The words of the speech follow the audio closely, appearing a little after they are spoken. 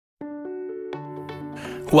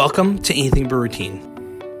Welcome to Anything But Routine.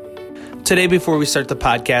 Today, before we start the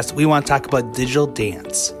podcast, we want to talk about Digital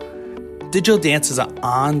Dance. Digital Dance is an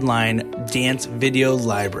online dance video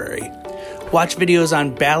library. Watch videos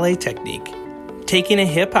on ballet technique, taking a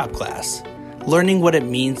hip-hop class, learning what it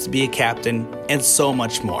means to be a captain, and so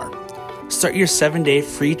much more. Start your 7-day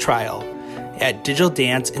free trial at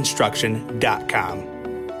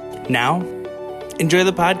digitaldanceinstruction.com. Now, enjoy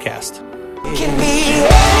the podcast. You can be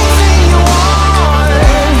anything you want.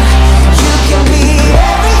 You can be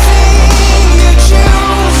everything you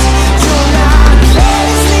choose. Do not let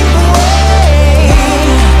it slip away.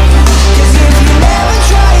 'Cause if you never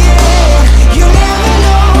try it, you never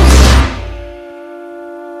know.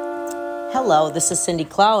 Hello, this is Cindy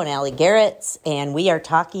Clow and Allie Garretts, and we are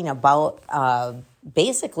talking about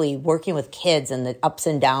basically working with kids and the ups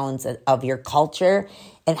and downs of your culture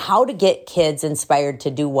and how to get kids inspired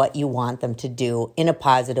to do what you want them to do in a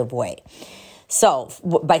positive way. So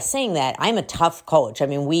by saying that, I'm a tough coach. I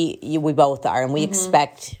mean, we both are, and we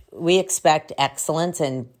expect excellence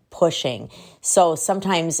and pushing. So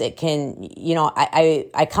sometimes it can,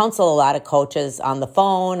 I counsel a lot of coaches on the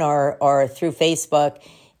phone or through Facebook.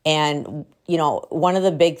 And, one of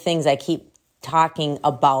the big things I keep talking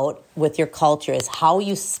about with your culture is how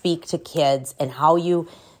you speak to kids and how you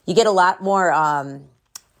get a lot more,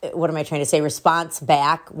 response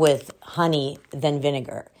back with honey than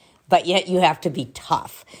vinegar. But yet you have to be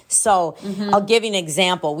tough. So I'll give you an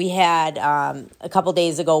example. We had a couple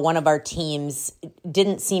days ago, one of our teams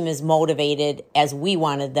didn't seem as motivated as we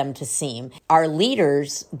wanted them to seem. Our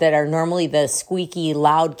leaders that are normally the squeaky,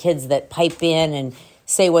 loud kids that pipe in and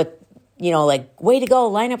say what, way to go,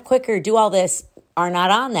 line up quicker, do all this, are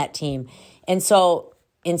not on that team. And so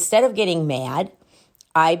instead of getting mad,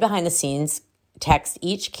 I, behind the scenes, text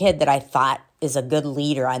each kid that I thought is a good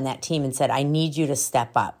leader on that team and said, I need you to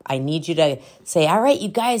step up. I need you to say, all right, you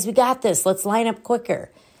guys, we got this. Let's line up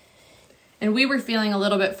quicker. And we were feeling a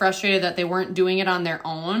little bit frustrated that they weren't doing it on their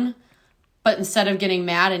own. But instead of getting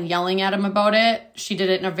mad and yelling at them about it, she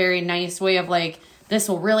did it in a very nice way of like, this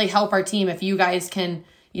will really help our team if you guys can,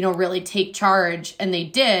 really take charge. And they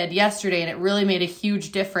did yesterday, and it really made a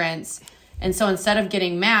huge difference. And so instead of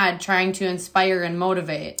getting mad, trying to inspire and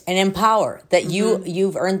motivate. And empower that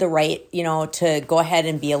you've earned the right, to go ahead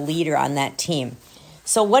and be a leader on that team.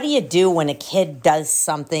 So what do you do when a kid does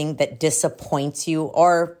something that disappoints you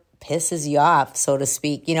or pisses you off, so to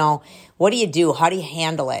speak? What do you do? How do you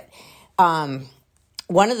handle it?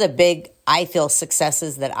 One of the big, I feel,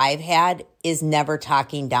 successes that I've had is never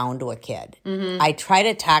talking down to a kid. I try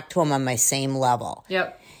to talk to them on my same level.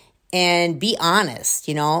 Yep. And be honest,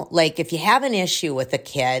 like if you have an issue with a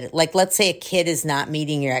kid, like let's say a kid is not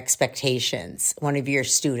meeting your expectations, one of your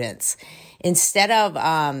students, instead of,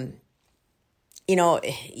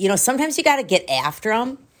 sometimes you got to get after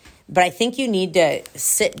them, but I think you need to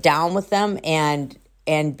sit down with them and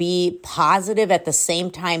be positive at the same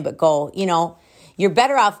time, but go, you're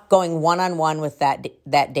better off going one-on-one with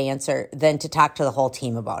that dancer than to talk to the whole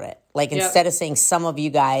team about it. Like instead of saying some of you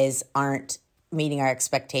guys aren't meeting our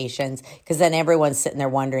expectations, because then everyone's sitting there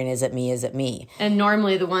wondering, is it me? Is it me? And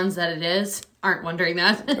normally the ones that it is aren't wondering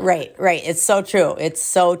that. Right. It's so true.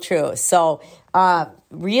 So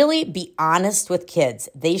really be honest with kids.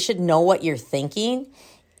 They should know what you're thinking.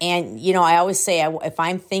 And, I always say, if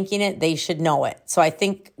I'm thinking it, they should know it. So I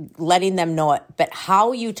think letting them know it. But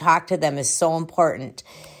how you talk to them is so important.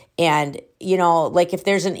 And, like if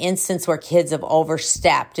there's an instance where kids have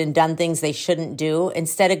overstepped and done things they shouldn't do,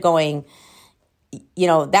 instead of going,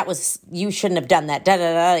 you shouldn't have done that,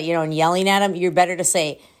 and yelling at them, you're better to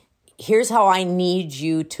say, here's how I need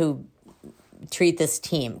you to treat this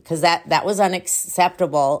team, because that was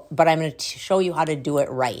unacceptable, but I'm going to show you how to do it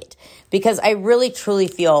right. Because I really, truly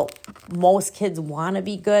feel most kids want to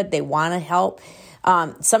be good. They want to help.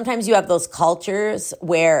 Sometimes you have those cultures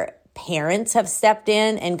where parents have stepped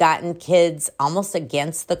in and gotten kids almost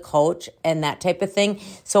against the coach and that type of thing.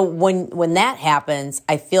 So when that happens,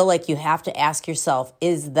 I feel like you have to ask yourself,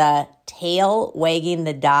 is the tail wagging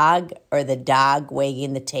the dog or the dog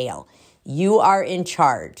wagging the tail? You are in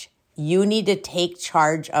charge. You need to take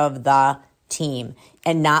charge of the team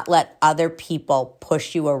and not let other people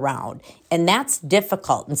push you around. And that's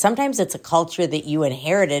difficult. And sometimes it's a culture that you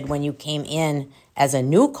inherited when you came in as a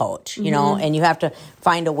new coach, and you have to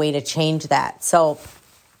find a way to change that. So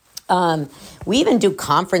we even do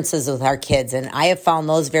conferences with our kids, and I have found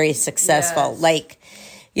those very successful. Yes. Like,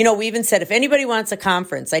 we even said, if anybody wants a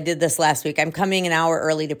conference, I did this last week. I'm coming an hour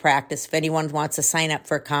early to practice if anyone wants to sign up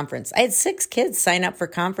for a conference. I had 6 kids sign up for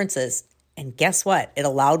conferences. And guess what? It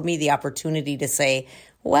allowed me the opportunity to say,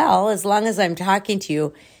 well, as long as I'm talking to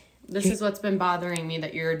you, this is what's been bothering me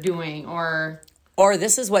that you're doing, or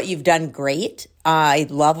this is what you've done great. I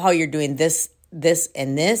love how you're doing this,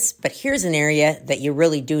 and this, but here's an area that you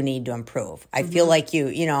really do need to improve. I feel like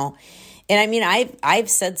you know, and I mean, I've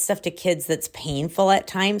said stuff to kids that's painful at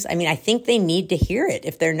times. I mean, I think they need to hear it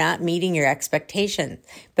if they're not meeting your expectations.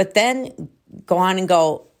 But then go on and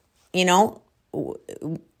go, you know,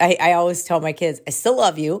 I always tell my kids, I still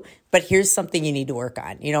love you, but here's something you need to work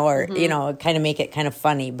on, you know, or, you know, kind of make it kind of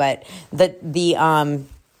funny. But the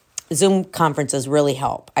Zoom conferences really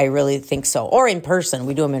help. I really think so. Or in person.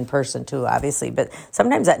 We do them in person too, obviously. But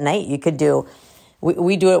sometimes at night you could do,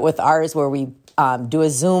 we do it with ours where we do a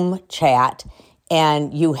Zoom chat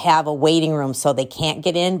and you have a waiting room so they can't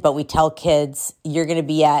get in. But we tell kids, you're going to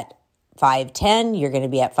be at 5:10, you're going to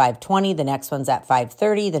be at 5:20, the next one's at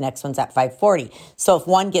 5:30, the next one's at 5:40. So if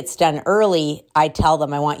one gets done early, I tell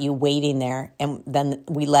them I want you waiting there, and then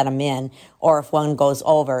we let them in. Or if one goes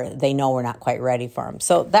over, they know we're not quite ready for them.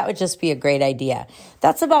 So that would just be a great idea.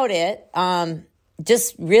 That's about it.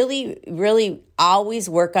 Just really, really always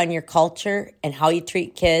work on your culture and how you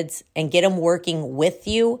treat kids and get them working with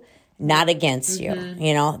you, not against you.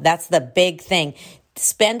 You know, that's the big thing.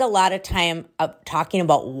 Spend a lot of time talking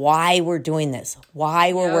about why we're doing this,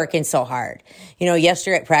 why we're working so hard. You know,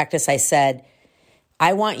 yesterday at practice, I said,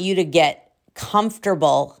 I want you to get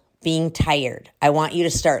comfortable being tired. I want you to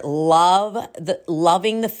start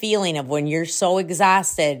loving the feeling of when you're so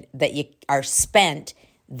exhausted that you are spent.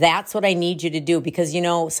 That's what I need you to do, because, you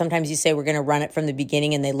know, sometimes you say we're going to run it from the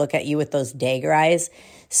beginning and they look at you with those dagger eyes.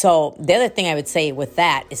 So the other thing I would say with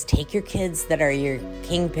that is take your kids that are your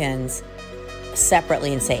kingpins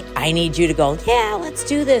separately and say, I need you to go, yeah, let's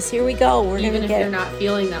do this. Here we go. We're going to get it. Even if you're not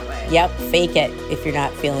feeling that way. Yep, fake it if you're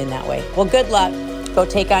not feeling that way. Well, good luck. Go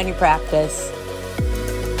take on your practice.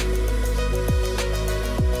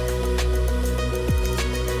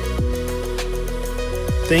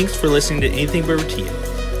 Thanks for listening to Anything But Routine.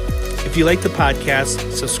 If you like the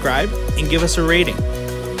podcast, subscribe and give us a rating.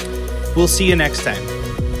 We'll see you next time.